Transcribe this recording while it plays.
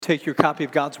Take your copy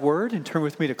of God's Word and turn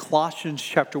with me to Colossians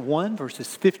chapter 1,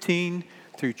 verses 15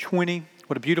 through 20.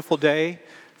 What a beautiful day,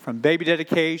 from baby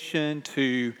dedication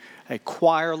to a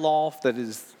choir loft that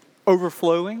is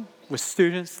overflowing with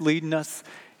students leading us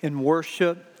in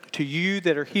worship. To you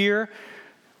that are here,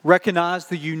 recognize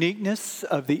the uniqueness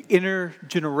of the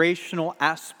intergenerational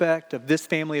aspect of this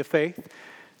family of faith.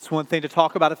 It's one thing to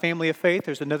talk about a family of faith.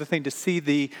 There's another thing to see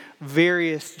the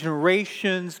various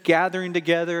generations gathering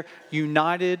together,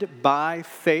 united by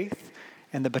faith,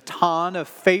 and the baton of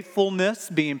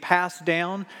faithfulness being passed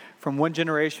down from one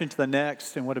generation to the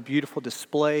next. And what a beautiful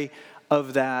display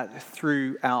of that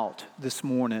throughout this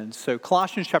morning. So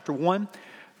Colossians chapter 1,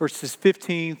 verses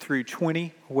 15 through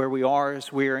 20, where we are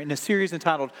as we are in a series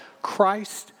entitled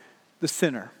Christ the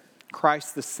Center.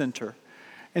 Christ the Center.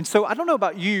 And so I don't know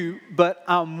about you, but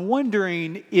I'm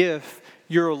wondering if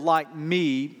you're like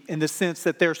me in the sense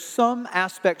that there's some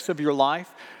aspects of your life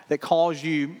that cause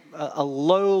you a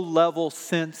low-level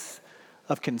sense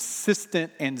of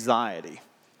consistent anxiety.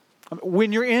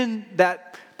 When you're in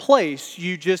that place,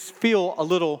 you just feel a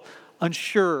little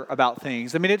unsure about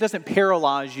things. I mean, it doesn't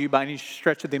paralyze you by any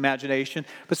stretch of the imagination,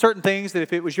 but certain things that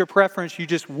if it was your preference, you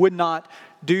just would not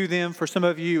do them. For some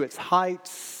of you, it's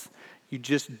heights. You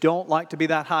just don't like to be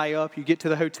that high up. You get to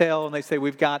the hotel and they say,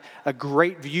 we've got a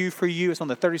great view for you. It's on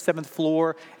the 37th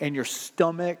floor and your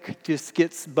stomach just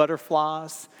gets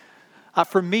butterflies.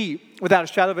 For me, without a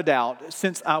shadow of a doubt,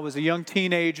 since I was a young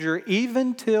teenager,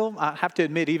 even till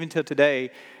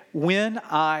today, when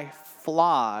I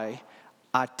fly,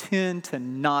 I tend to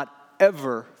not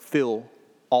ever feel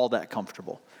all that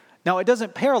comfortable. Now, it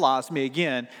doesn't paralyze me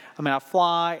again. I mean, I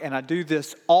fly and I do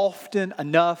this often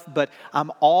enough, but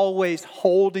I'm always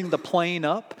holding the plane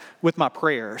up with my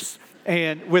prayers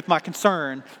and with my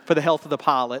concern for the health of the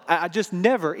pilot. I just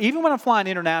never, even when I'm flying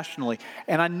internationally,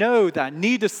 and I know that I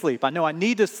need to sleep,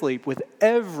 with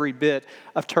every bit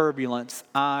of turbulence,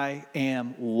 I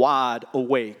am wide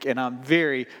awake and I'm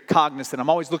very cognizant.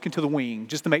 I'm always looking to the wing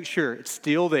just to make sure it's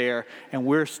still there and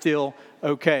we're still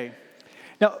okay.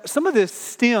 Now, some of this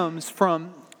stems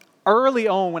from early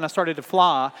on when I started to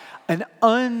fly, an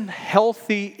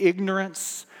unhealthy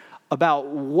ignorance about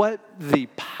what the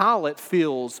pilot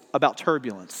feels about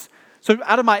turbulence. So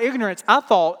out of my ignorance, I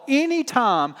thought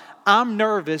anytime I'm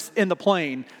nervous in the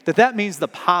plane, that means the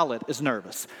pilot is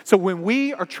nervous. So when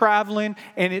we are traveling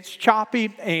and it's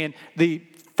choppy and the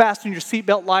fasten your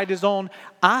seatbelt light is on,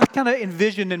 I kind of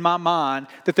envisioned in my mind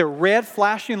that there are red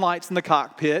flashing lights in the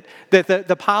cockpit, that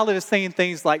the pilot is saying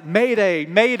things like, Mayday,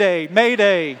 Mayday,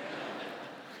 Mayday.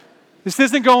 This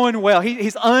isn't going well.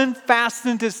 He's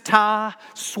unfastened his tie,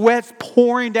 sweat's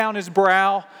pouring down his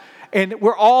brow, and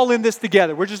we're all in this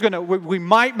together. We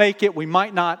might make it, we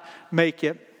might not make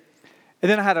it.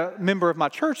 And then I had a member of my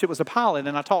church that was a pilot,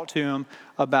 and I talked to him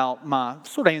about my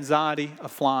sort of anxiety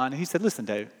of flying. And he said, listen,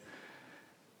 Dave,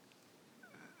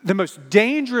 the most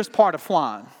dangerous part of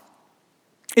flying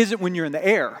isn't when you're in the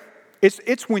air.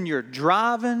 It's when you're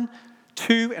driving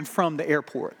to and from the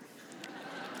airport.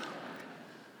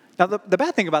 Now, the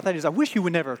bad thing about that is I wish you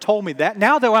would never have told me that.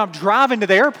 Now that I'm driving to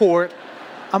the airport,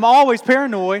 I'm always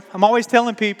paranoid. I'm always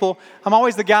telling people, I'm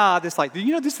always the guy that's like,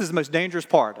 this is the most dangerous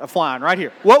part of flying right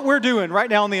here. What we're doing right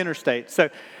now on the interstate.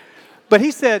 But he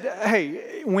said,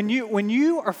 hey, when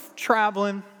you are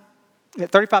traveling at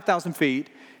 35,000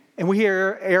 feet, and we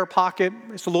hear air pocket,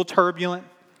 it's a little turbulent.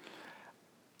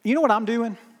 You know what I'm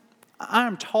doing?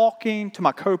 I'm talking to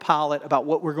my co-pilot about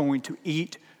what we're going to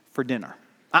eat for dinner.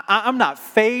 I'm not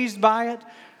fazed by it.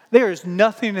 There is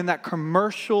nothing in that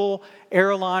commercial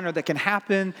airliner that can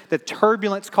happen that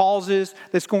turbulence causes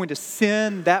that's going to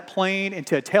send that plane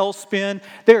into a tailspin.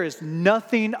 There is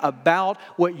nothing about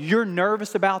what you're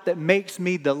nervous about that makes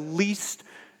me the least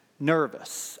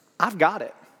nervous. I've got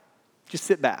it. Just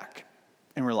sit back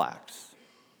and relax.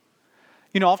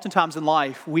 Oftentimes in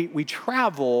life, we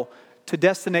travel to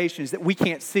destinations that we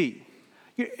can't see.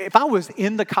 If I was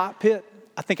in the cockpit,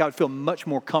 I think I would feel much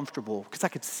more comfortable because I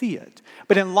could see it.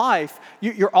 But in life,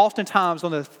 you're oftentimes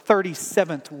on the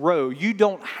 37th row. You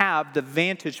don't have the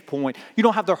vantage point. You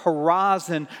don't have the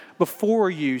horizon before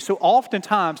you. So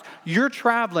oftentimes, you're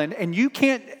traveling and you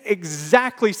can't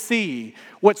exactly see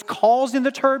what's causing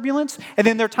the turbulence. And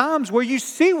then there are times where you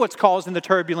see what's causing the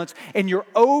turbulence and you're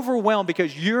overwhelmed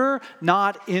because you're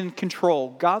not in control.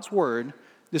 God's word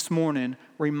this morning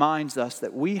reminds us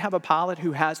that we have a pilot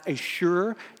who has a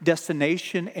sure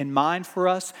destination in mind for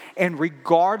us. And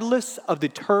regardless of the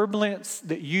turbulence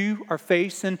that you are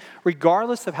facing,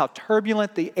 regardless of how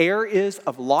turbulent the air is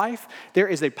of life, there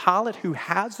is a pilot who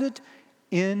has it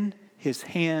in his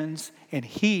hands and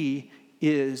he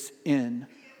is in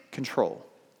control.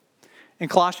 In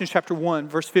Colossians chapter 1,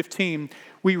 verse 15,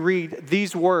 we read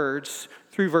these words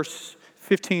through verse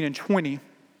 15 and 20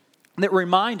 that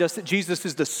remind us that Jesus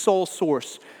is the sole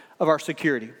source of our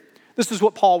security. This is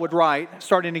what Paul would write,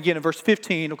 starting again in verse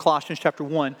 15 of Colossians chapter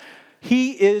 1.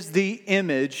 He is the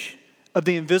image of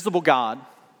the invisible God,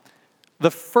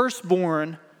 the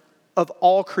firstborn of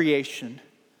all creation.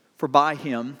 For by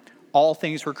him all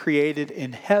things were created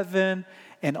in heaven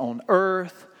and on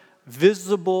earth,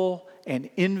 visible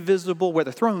and invisible,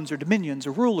 whether thrones or dominions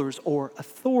or rulers or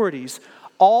authorities.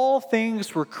 All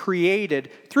things were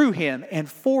created through him and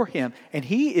for him. And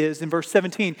he is, in verse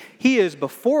 17, he is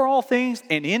before all things,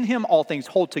 and in him all things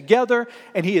hold together.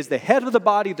 And he is the head of the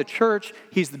body, the church.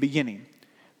 He's the beginning,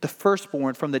 the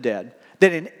firstborn from the dead,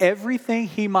 that in everything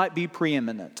he might be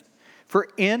preeminent. For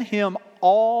in him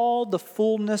all the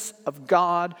fullness of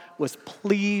God was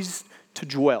pleased to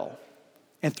dwell,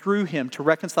 and through him to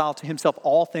reconcile to himself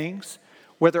all things,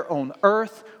 whether on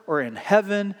earth or in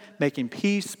heaven, making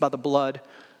peace by the blood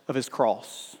of his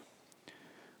cross.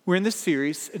 We're in this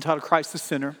series entitled Christ the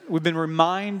Center. We've been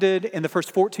reminded in the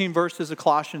first 14 verses of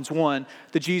Colossians 1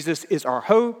 that Jesus is our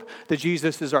hope, that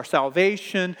Jesus is our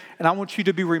salvation. And I want you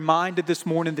to be reminded this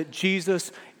morning that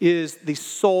Jesus is the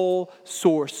sole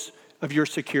source of your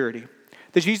security.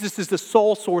 That Jesus is the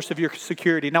sole source of your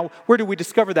security. Now, where do we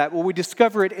discover that? Well, we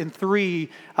discover it in three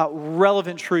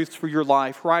relevant truths for your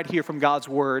life right here from God's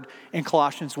Word in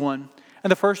Colossians 1.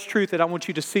 And the first truth that I want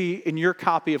you to see in your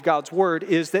copy of God's Word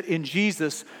is that in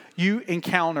Jesus, you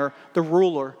encounter the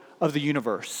ruler of the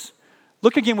universe.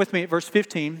 Look again with me at verse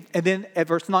 15 and then at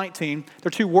verse 19. There are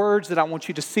two words that I want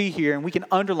you to see here, and we can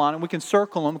underline them, we can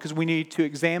circle them because we need to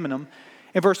examine them.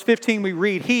 In verse 15, we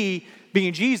read, he,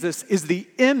 being Jesus, is the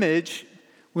image.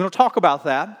 We're going to talk about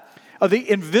that, of the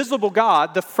invisible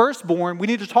God, the firstborn. We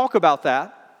need to talk about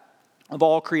that, of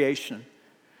all creation.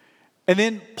 And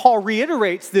then Paul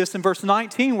reiterates this in verse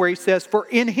 19 where he says, for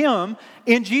in him,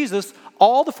 in Jesus,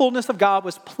 all the fullness of God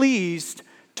was pleased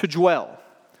to dwell.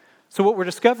 So what we're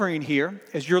discovering here,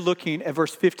 as you're looking at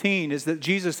verse 15, is that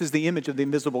Jesus is the image of the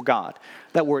invisible God.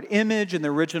 That word image in the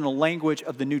original language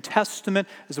of the New Testament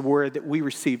is a word that we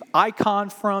receive icon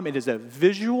from. It is a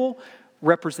visual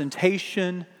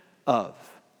representation of.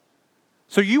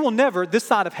 So you will never, this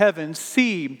side of heaven,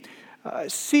 see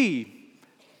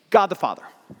God the Father.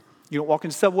 You don't walk in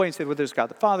the subway and say, well, there's God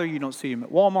the Father. You don't see him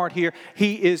at Walmart here.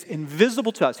 He is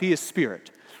invisible to us. He is spirit.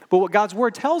 But what God's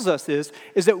Word tells us is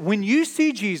that when you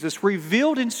see Jesus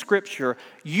revealed in Scripture,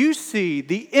 you see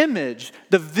the image,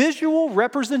 the visual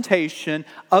representation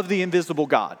of the invisible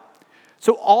God.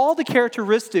 So all the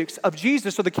characteristics of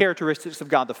Jesus are the characteristics of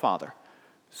God the Father.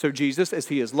 So Jesus, as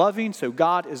he is loving, so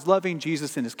God is loving.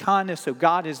 Jesus in his kindness, so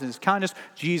God is in his kindness.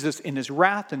 Jesus in his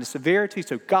wrath and his severity,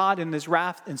 so God in his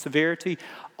wrath and severity.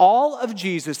 All of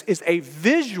Jesus is a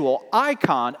visual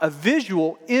icon, a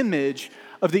visual image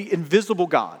of the invisible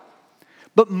God.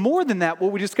 But more than that,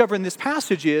 what we discover in this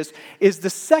passage is the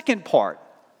second part.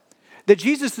 That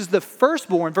Jesus is the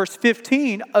firstborn, verse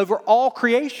 15, over all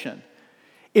creation.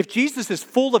 If Jesus is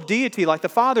full of deity, like the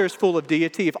Father is full of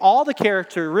deity, if all the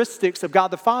characteristics of God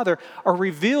the Father are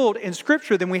revealed in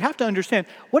Scripture, then we have to understand,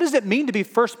 what does it mean to be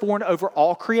firstborn over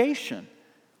all creation?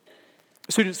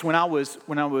 Students, when I was,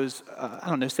 I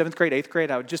don't know, 7th grade, 8th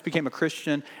grade, I just became a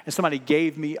Christian, and somebody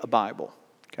gave me a Bible,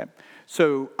 okay?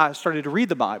 So I started to read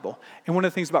the Bible. And one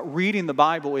of the things about reading the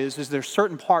Bible is there's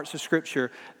certain parts of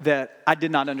Scripture that I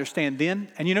did not understand then.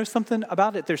 And you know something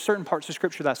about it? There's certain parts of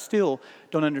Scripture that I still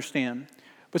don't understand.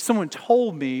 But someone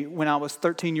told me when I was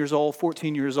 13 years old,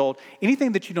 14 years old,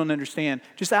 anything that you don't understand,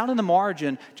 just out in the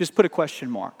margin, just put a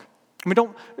question mark. I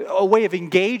mean, a way of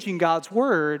engaging God's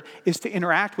Word is to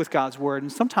interact with God's Word. And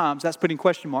sometimes that's putting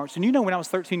question marks. And you know, when I was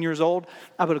 13 years old,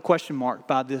 I put a question mark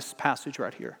by this passage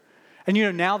right here. And you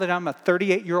know, now that I'm a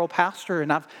 38-year-old pastor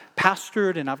and I've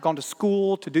pastored and I've gone to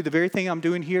school to do the very thing I'm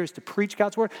doing here is to preach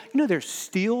God's Word, you know, there's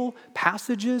still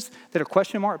passages that are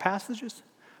question mark passages.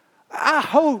 I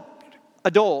hope,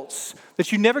 adults,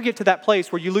 that you never get to that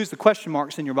place where you lose the question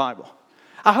marks in your Bible.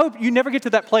 I hope you never get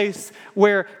to that place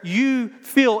where you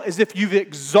feel as if you've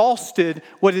exhausted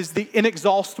what is the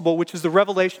inexhaustible, which is the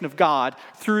revelation of God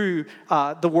through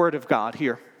the Word of God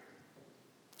here.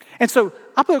 And so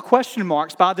I put question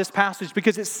marks by this passage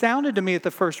because it sounded to me at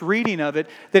the first reading of it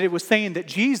that it was saying that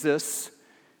Jesus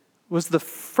was the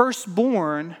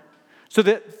firstborn, so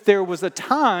that there was a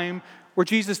time where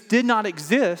Jesus did not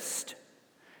exist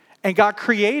and God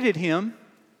created him.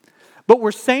 But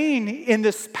we're saying in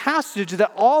this passage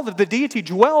that all of the deity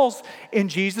dwells in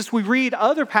Jesus. We read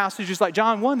other passages like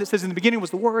John 1 that says in the beginning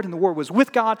was the Word, and the Word was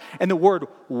with God, and the Word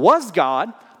was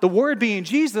God, the Word being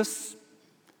Jesus.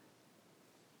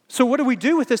 So what do we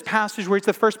do with this passage where it's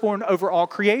the firstborn over all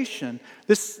creation?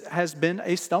 This has been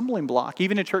a stumbling block,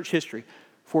 even in church history.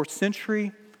 4th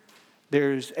century,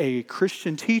 there's a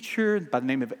Christian teacher by the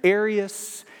name of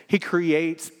Arius. He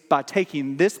creates, by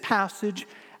taking this passage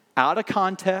out of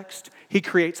context, he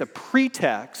creates a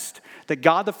pretext that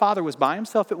God the Father was by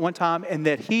himself at one time and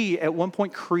that he, at one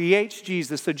point, creates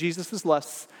Jesus, so Jesus is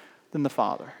less than the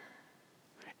Father.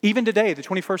 Even today, the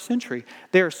 21st century,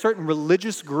 there are certain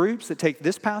religious groups that take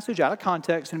this passage out of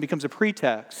context and it becomes a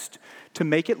pretext to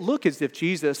make it look as if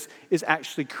Jesus is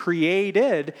actually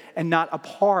created and not a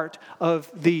part of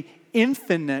the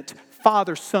infinite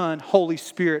Father, Son, Holy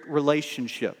Spirit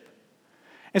relationship.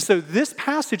 And so this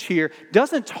passage here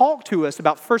doesn't talk to us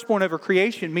about firstborn over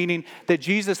creation, meaning that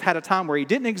Jesus had a time where he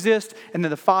didn't exist and then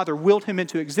the Father willed him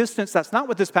into existence. That's not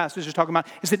what this passage is talking about.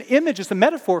 It's an image, it's a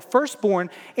metaphor. Firstborn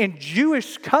in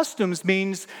Jewish customs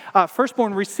means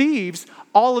firstborn receives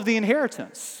all of the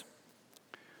inheritance.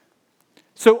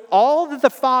 So all that the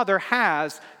Father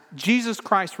has, Jesus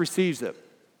Christ receives it.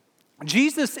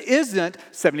 Jesus isn't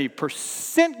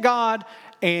 70% God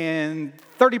and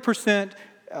 30%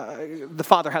 the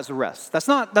Father has the rest. That's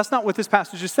not what this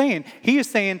passage is saying. He is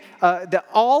saying that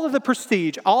all of the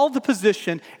prestige, all of the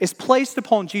position is placed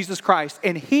upon Jesus Christ,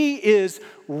 and he is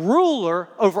ruler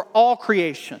over all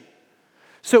creation.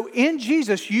 So in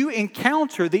Jesus, you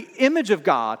encounter the image of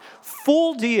God,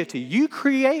 full deity.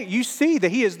 You see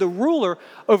that he is the ruler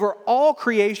over all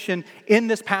creation in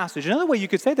this passage. Another way you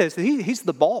could say that is that he's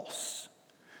the boss.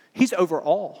 He's over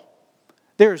all.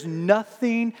 There's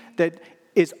nothing that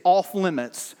is off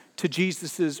limits to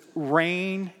Jesus'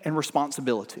 reign and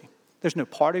responsibility. There's no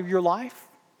part of your life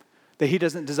that he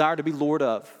doesn't desire to be Lord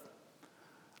of.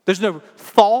 There's no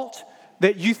thought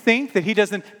that you think that he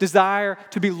doesn't desire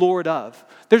to be Lord of.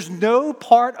 There's no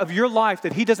part of your life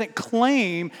that he doesn't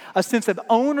claim a sense of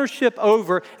ownership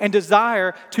over and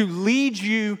desire to lead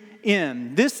you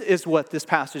in. This is what this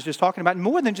passage is talking about.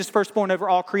 More than just firstborn over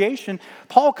all creation,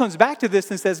 Paul comes back to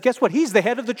this and says, guess what? He's the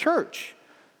head of the church.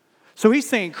 So he's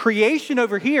saying creation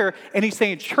over here, and he's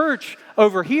saying church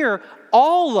over here,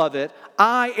 all of it,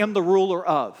 I am the ruler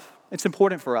of. It's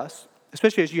important for us,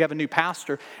 especially as you have a new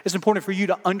pastor. It's important for you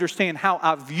to understand how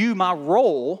I view my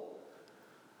role.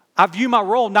 I view my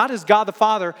role not as God the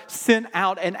Father sent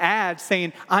out an ad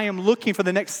saying, I am looking for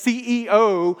the next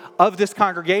CEO of this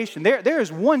congregation. There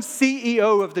is one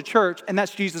CEO of the church, and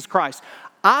that's Jesus Christ.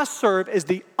 I serve as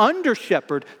the under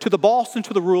shepherd to the boss and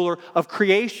to the ruler of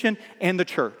creation and the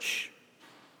church.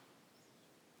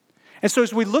 And so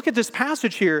as we look at this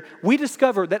passage here, we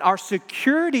discover that our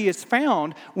security is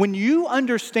found when you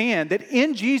understand that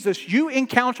in Jesus you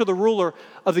encounter the ruler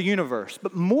of the universe.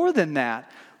 But more than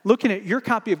that, looking at your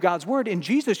copy of God's Word, in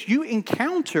Jesus you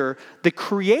encounter the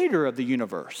creator of the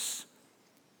universe.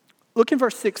 Look in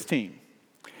verse 16.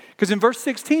 Because in verse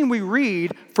 16 we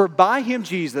read, for by him,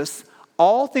 Jesus,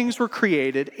 all things were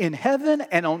created in heaven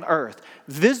and on earth,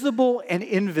 visible and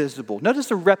invisible.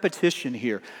 Notice a repetition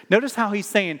here. Notice how he's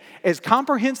saying, as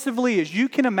comprehensively as you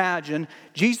can imagine,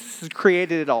 Jesus has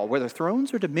created it all. Whether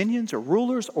thrones or dominions or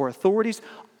rulers or authorities,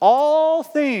 all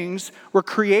things were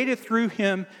created through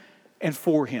him and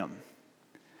for him.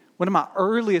 One of my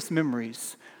earliest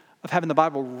memories of having the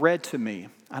Bible read to me,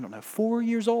 4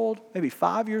 years old, maybe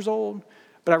 5 years old,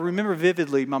 but I remember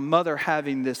vividly my mother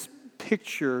having this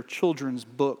picture children's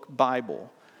book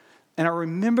Bible. And I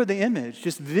remember the image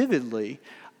just vividly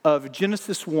of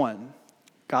Genesis 1.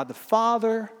 God the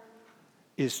Father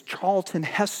is Charlton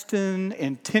Heston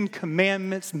in 10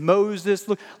 Commandments. Moses,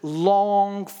 look,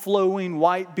 long flowing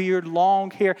white beard,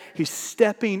 long hair. He's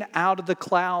stepping out of the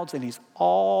clouds and he's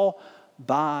all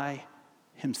by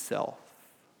himself.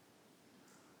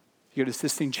 You go to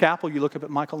Sistine Chapel, you look up at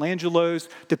Michelangelo's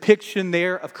depiction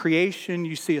there of creation.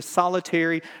 You see a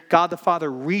solitary God the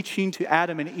Father reaching to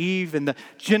Adam and Eve and the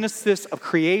genesis of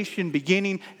creation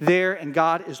beginning there, and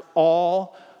God is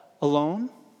all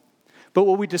alone. But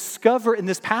what we discover in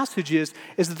this passage is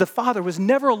that the Father was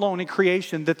never alone in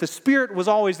creation, that the Spirit was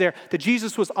always there, that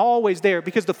Jesus was always there,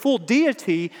 because the full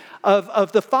deity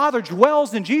of the Father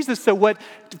dwells in Jesus. So what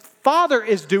Father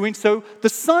is doing, so the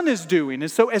Son is doing. And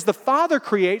so as the Father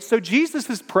creates, so Jesus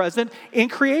is present in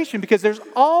creation, because there's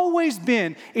always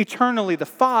been eternally the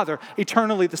Father,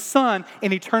 eternally the Son,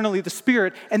 and eternally the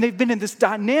Spirit. And they've been in this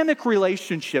dynamic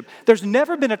relationship. There's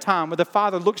never been a time where the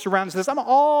Father looks around and says, I'm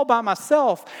all by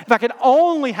myself. If I could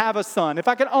only have a Son, if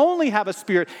I could only have a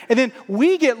Spirit, and then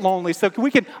we get lonely, so we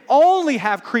can only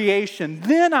have creation,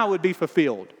 then I would be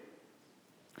fulfilled.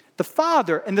 The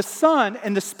Father and the Son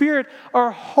and the Spirit are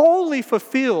wholly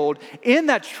fulfilled in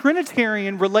that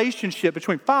Trinitarian relationship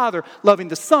between Father loving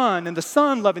the Son and the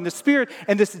Son loving the Spirit,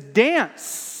 and this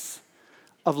dance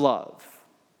of love.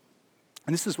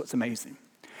 And this is what's amazing.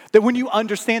 That when you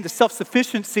understand the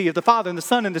self-sufficiency of the Father and the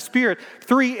Son and the Spirit,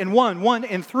 3 in 1, 1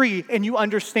 in 3, and you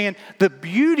understand the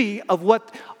beauty of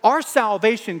what our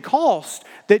salvation cost,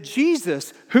 that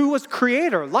Jesus, who was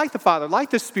creator, like the Father,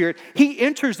 like the Spirit, he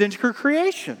enters into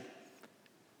creation.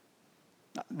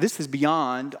 This is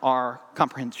beyond our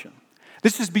comprehension.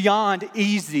 This is beyond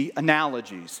easy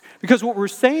analogies. Because what we're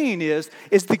saying is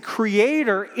the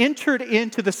Creator entered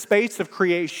into the space of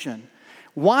creation.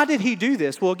 Why did he do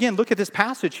this? Well, again, look at this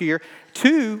passage here.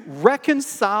 To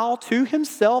reconcile to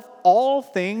himself all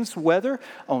things, whether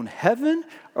on heaven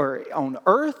or on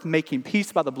earth, making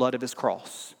peace by the blood of his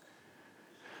cross.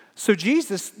 So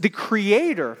Jesus, the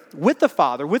Creator, with the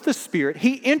Father, with the Spirit,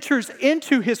 he enters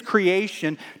into his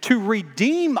creation to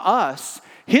redeem us,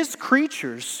 his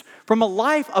creatures, from a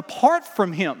life apart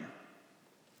from him.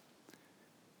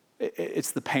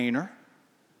 It's the painter,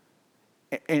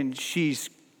 and she's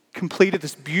completed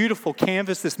this beautiful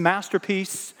canvas, this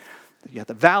masterpiece. You have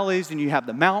the valleys and you have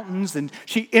the mountains, and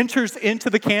she enters into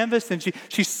the canvas and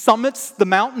she summits the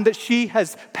mountain that she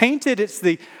has painted. It's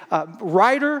the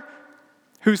writer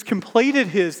who's completed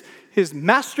his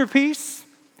masterpiece,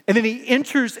 and then he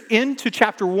enters into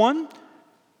chapter 1,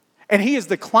 and he is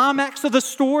the climax of the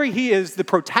story. He is the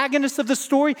protagonist of the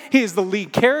story. He is the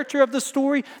lead character of the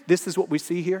story. This is what we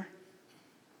see here.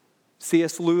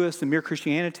 C.S. Lewis and Mere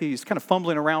Christianity is kind of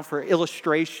fumbling around for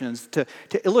illustrations to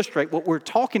illustrate what we're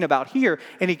talking about here.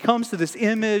 And he comes to this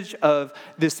image of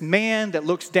this man that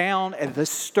looks down at the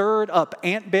stirred up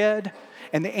ant bed.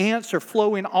 And the ants are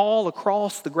flowing all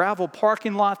across the gravel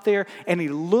parking lot there. And he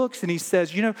looks and he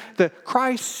says, you know, the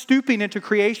Christ stooping into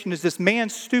creation is this man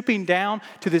stooping down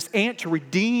to this ant to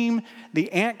redeem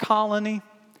the ant colony.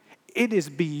 It is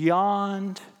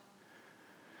beyond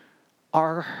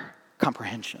our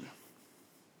comprehension.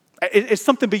 It's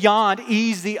something beyond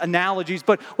easy analogies,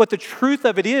 but what the truth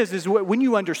of it is when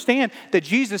you understand that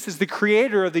Jesus is the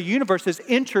creator of the universe, has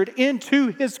entered into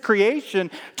his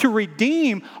creation to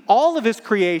redeem all of his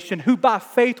creation who by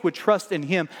faith would trust in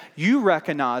him, you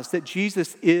recognize that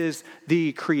Jesus is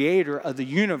the creator of the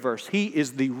universe. He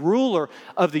is the ruler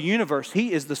of the universe.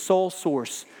 He is the sole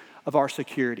source of our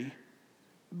security.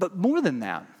 But more than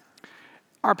that,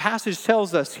 our passage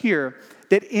tells us here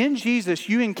that in Jesus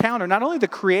you encounter not only the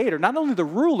creator, not only the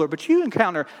ruler, but you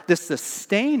encounter the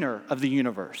sustainer of the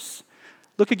universe.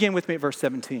 Look again with me at verse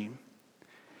 17.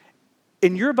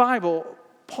 In your Bible,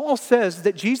 Paul says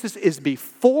that Jesus is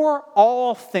before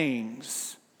all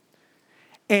things,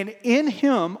 and in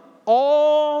him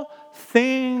all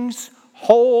things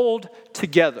hold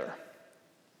together.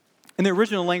 In the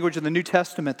original language of the New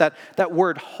Testament, that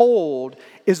word hold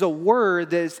is a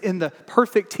word that is in the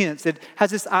perfect tense. It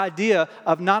has this idea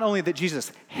of not only that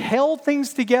Jesus held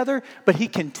things together, but he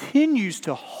continues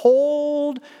to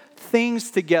hold things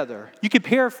together. You could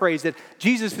paraphrase it,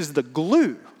 Jesus is the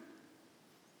glue.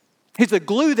 He's the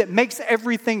glue that makes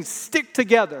everything stick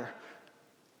together.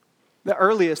 The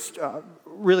earliest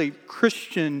really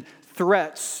Christian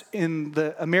threats in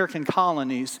the American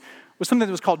colonies was something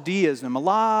that was called deism. A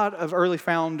lot of early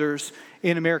founders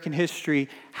in American history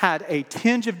had a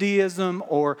tinge of deism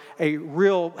or a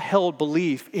real held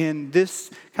belief in this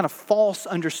kind of false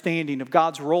understanding of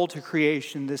God's role to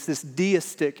creation, this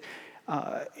deistic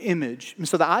image. And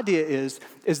so the idea is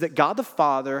that God the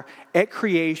Father at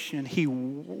creation, he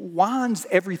winds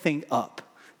everything up.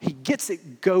 He gets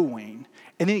it going,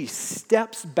 and then he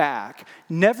steps back,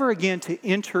 never again to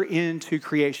enter into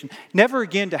creation, never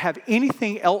again to have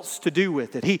anything else to do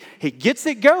with it. He gets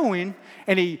it going,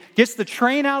 and he gets the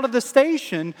train out of the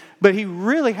station, but he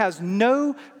really has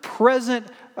no present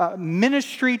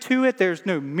ministry to it. There's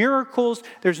no miracles.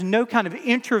 There's no kind of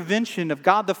intervention of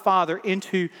God the Father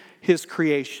into his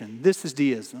creation. This is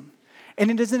deism. And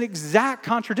it is an exact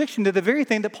contradiction to the very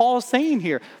thing that Paul is saying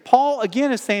here. Paul,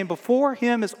 again, is saying, before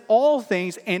him is all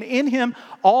things, and in him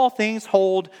all things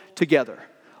hold together.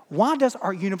 Why does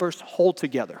our universe hold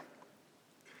together?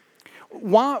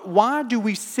 Why do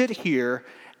we sit here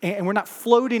and we're not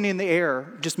floating in the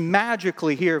air just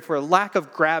magically here for a lack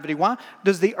of gravity? Why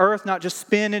does the earth not just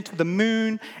spin into the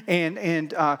moon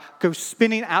and go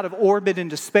spinning out of orbit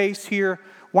into space here?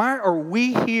 Why are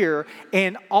we here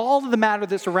and all of the matter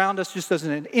that's around us just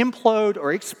doesn't implode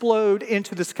or explode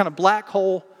into this kind of black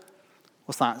hole?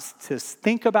 Well, scientists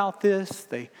think about this.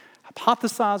 They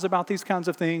hypothesize about these kinds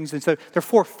of things. And so there are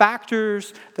four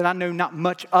factors that I know not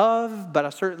much of, but I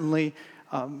certainly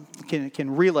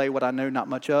can relay what I know not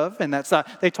much of. And that's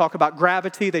they talk about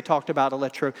gravity, they talked about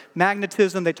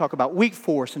electromagnetism, they talk about weak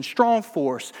force and strong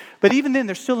force. But even then,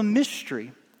 there's still a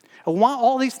mystery of why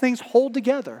all these things hold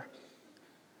together.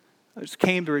 There's a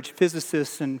Cambridge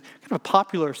physicist and kind of a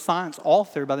popular science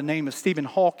author by the name of Stephen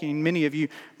Hawking. Many of you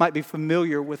might be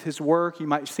familiar with his work. You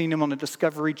might have seen him on a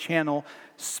Discovery Channel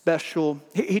special.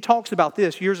 He talks about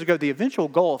this years ago. The eventual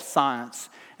goal of science,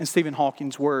 in Stephen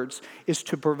Hawking's words, is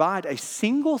to provide a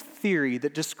single theory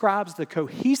that describes the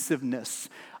cohesiveness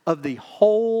of the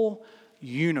whole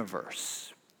universe.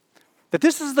 That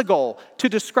this is the goal, to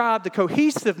describe the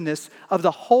cohesiveness of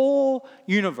the whole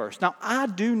universe. Now, I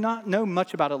do not know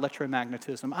much about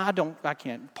electromagnetism. I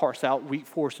can't parse out weak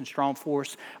force and strong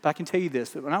force, but I can tell you this,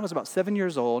 that when I was about 7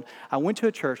 years old, I went to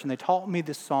a church and they taught me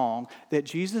this song that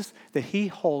He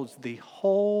holds the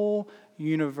whole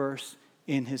universe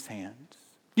in His hands.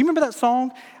 Do you remember that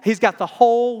song? He's got the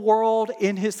whole world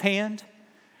in His hand.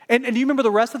 And do you remember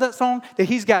the rest of that song? That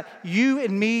He's got you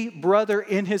and me, brother,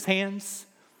 in His hands.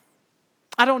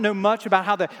 I don't know much about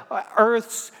how the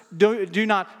Earths do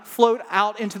not float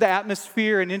out into the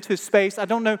atmosphere and into space. I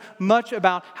don't know much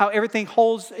about how everything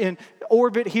holds in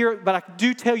orbit here, but I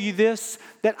do tell you this,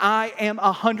 that I am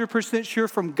 100% sure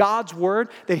from God's word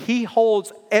that He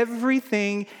holds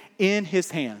everything in His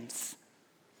hands.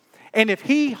 And if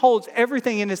He holds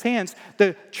everything in His hands,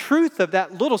 the truth of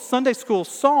that little Sunday school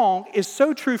song is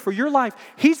so true for your life.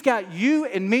 He's got you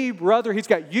and me, brother. He's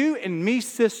got you and me,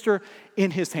 sister,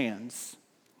 in His hands.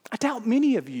 I doubt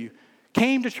many of you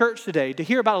came to church today to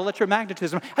hear about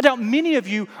electromagnetism. I doubt many of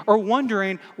you are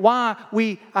wondering why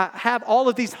we have all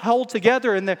of these held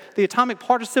together and the atomic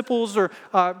participles or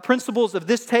principles of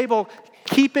this table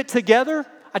keep it together.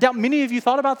 I doubt many of you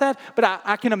thought about that, but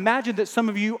I can imagine that some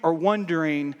of you are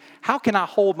wondering, how can I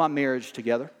hold my marriage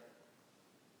together?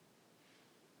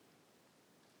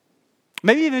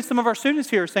 Maybe even some of our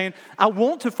students here are saying, I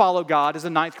want to follow God as a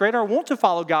 9th grader. I want to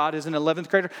follow God as an 11th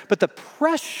grader. But the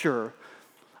pressure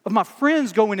of my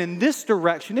friends going in this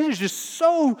direction, it is just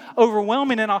so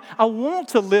overwhelming. And I want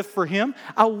to live for Him.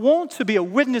 I want to be a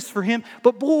witness for Him.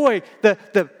 But boy,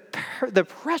 the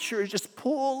pressure is just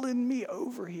pulling me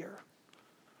over here.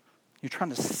 You're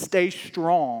trying to stay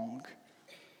strong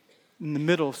in the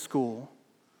middle of school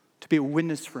to be a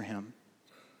witness for Him.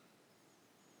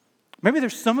 Maybe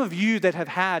there's some of you that have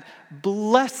had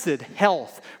blessed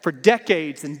health for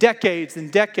decades and decades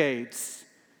and decades.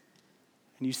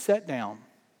 And you sat down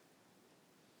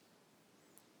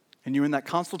and you're in that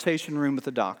consultation room with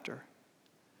the doctor.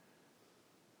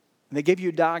 And they gave you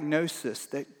a diagnosis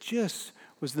that just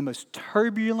was the most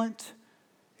turbulent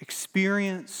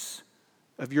experience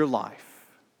of your life.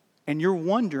 And you're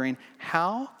wondering,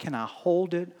 how can I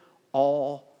hold it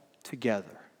all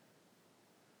together?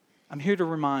 I'm here to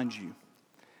remind you,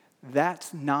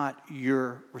 that's not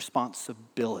your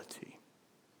responsibility.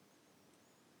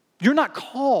 You're not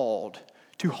called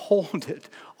to hold it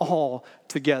all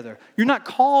together. You're not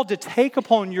called to take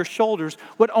upon your shoulders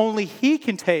what only He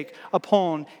can take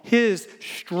upon His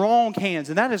strong hands,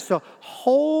 and that is to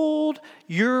hold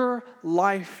your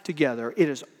life together. It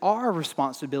is our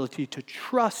responsibility to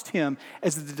trust Him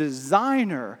as the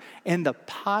designer and the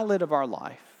pilot of our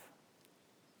life.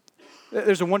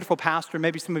 There's a wonderful pastor,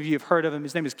 maybe some of you have heard of him.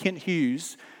 His name is Kent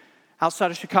Hughes, outside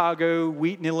of Chicago,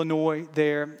 Wheaton, Illinois,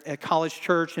 there at College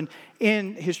Church. And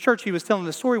in his church, he was telling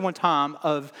the story one time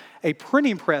of a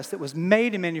printing press that was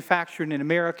made and manufactured in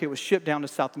America. It was shipped down to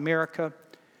South America.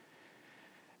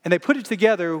 And they put it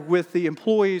together with the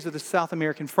employees of the South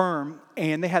American firm,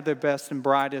 and they had their best and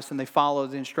brightest, and they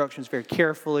followed the instructions very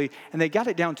carefully. And they got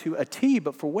it down to a T,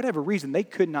 but for whatever reason, they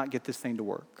could not get this thing to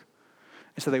work.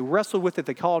 And so they wrestled with it.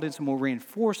 They called in some more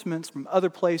reinforcements from other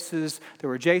places that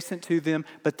were adjacent to them,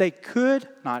 but they could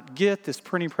not get this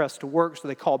printing press to work. So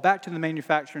they called back to the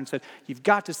manufacturer and said, you've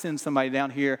got to send somebody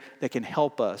down here that can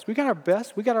help us. We got our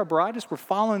best. We got our brightest. We're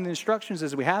following the instructions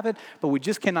as we have it, but we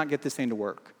just cannot get this thing to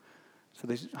work. So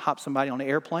they hopped somebody on an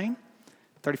airplane,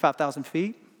 35,000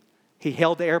 feet. He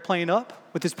held the airplane up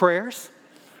with his prayers.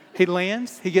 He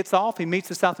lands, he gets off, he meets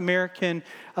the South American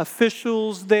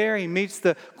officials there, he meets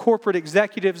the corporate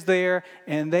executives there,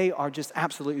 and they are just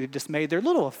absolutely dismayed. They're a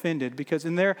little offended because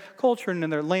in their culture and in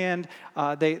their land,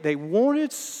 they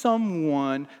wanted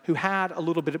someone who had a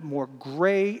little bit more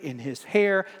gray in his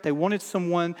hair. They wanted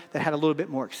someone that had a little bit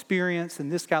more experience,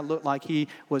 and this guy looked like he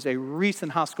was a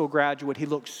recent high school graduate. He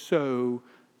looked so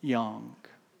young.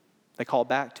 They called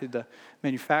back to the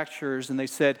manufacturers and they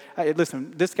said, hey,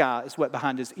 listen, this guy is wet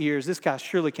behind his ears. This guy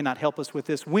surely cannot help us with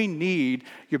this. We need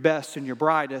your best and your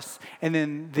brightest. And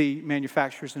then the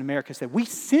manufacturers in America said, we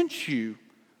sent you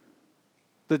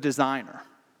the designer.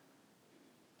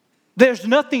 There's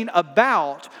nothing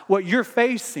about what you're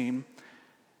facing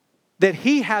that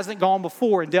he hasn't gone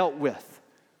before and dealt with.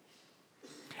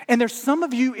 And there's some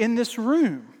of you in this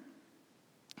room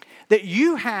that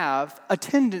you have a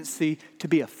tendency to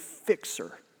be a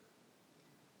fixer.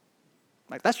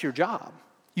 Like, that's your job.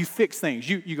 You fix things.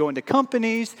 You go into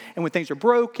companies, and when things are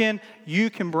broken, you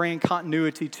can bring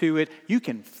continuity to it. You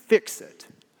can fix it.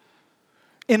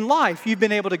 In life, you've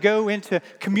been able to go into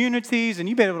communities and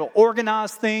you've been able to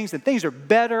organize things, and things are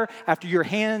better after your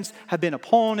hands have been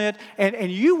upon it. And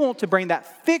you want to bring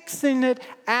that fixing it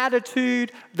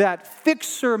attitude, that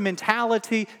fixer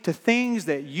mentality to things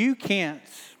that you can't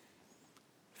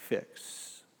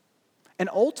fix. And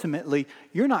ultimately,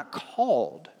 you're not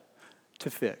called to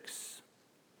fix.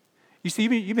 You see,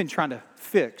 you've been trying to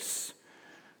fix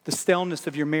the staleness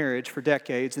of your marriage for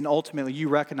decades, and ultimately you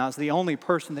recognize the only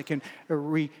person that can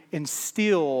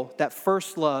reinstill that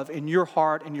first love in your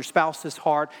heart and your spouse's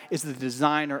heart is the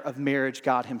designer of marriage,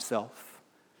 God himself.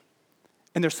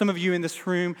 And there's some of you in this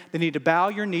room that need to bow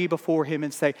your knee before him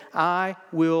and say, I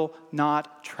will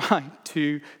not try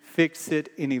to fix it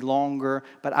any longer,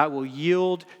 but I will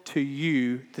yield to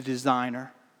you, the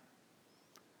designer.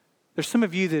 There's some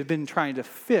of you that have been trying to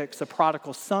fix a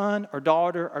prodigal son or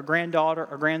daughter or granddaughter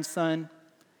or grandson,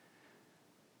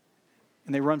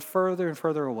 and they run further and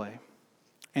further away.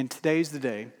 And today's the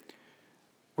day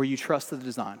where you trust the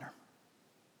designer.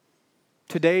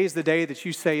 Today is the day that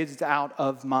you say, it's out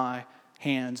of my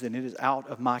hands and it is out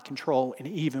of my control, and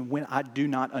even when I do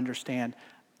not understand,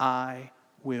 I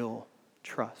will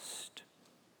trust.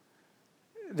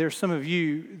 There's some of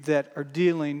you that are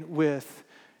dealing with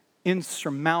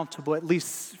insurmountable, at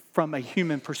least from a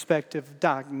human perspective,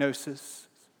 diagnosis.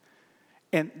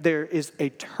 And there is a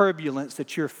turbulence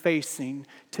that you're facing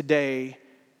today.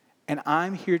 And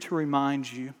I'm here to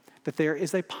remind you that there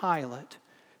is a pilot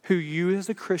who you as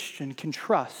a Christian can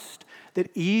trust, that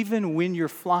even when you're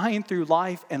flying through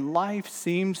life and life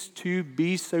seems to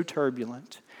be so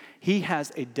turbulent, he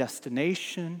has a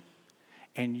destination,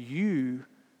 and you,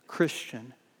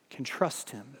 Christian, can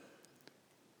trust him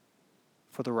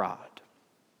for the ride.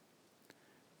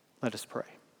 Let us pray.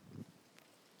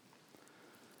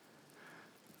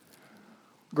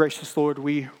 Gracious Lord,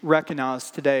 we recognize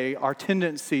today our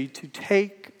tendency to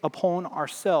take upon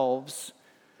ourselves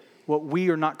what we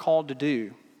are not called to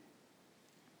do.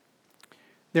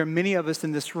 There are many of us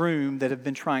in this room that have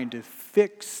been trying to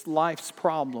fix life's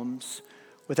problems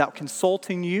without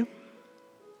consulting you,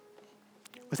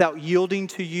 without yielding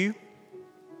to you,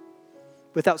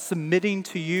 without submitting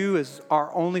to you as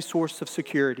our only source of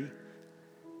security.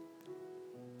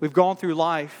 We've gone through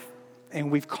life and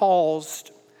we've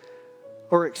caused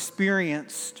or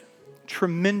experienced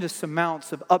tremendous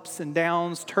amounts of ups and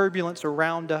downs, turbulence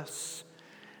around us.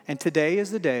 And today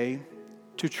is the day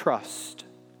to trust.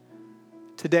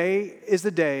 Today is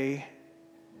the day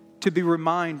to be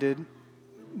reminded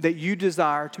that you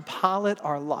desire to pilot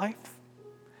our life,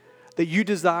 that you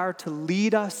desire to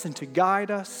lead us and to guide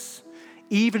us,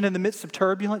 even in the midst of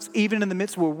turbulence, even in the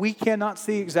midst where we cannot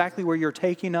see exactly where you're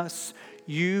taking us.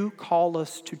 You call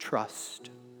us to trust.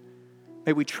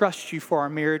 May we trust you for our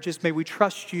marriages. May we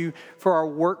trust you for our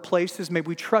workplaces. May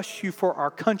we trust you for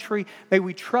our country. May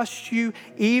we trust you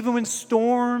even when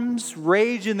storms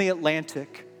rage in the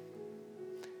Atlantic.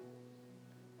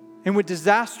 And when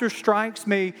disaster strikes,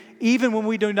 may even when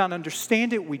we do not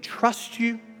understand it, we trust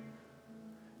you.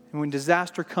 And when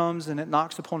disaster comes and it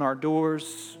knocks upon our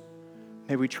doors,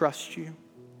 may we trust you.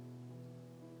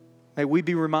 May we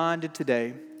be reminded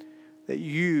today that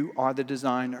you are the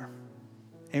designer,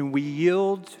 and we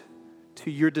yield to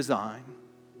your design.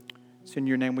 It's in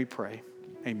your name we pray.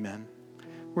 Amen.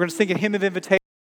 We're going to sing a hymn of invitation.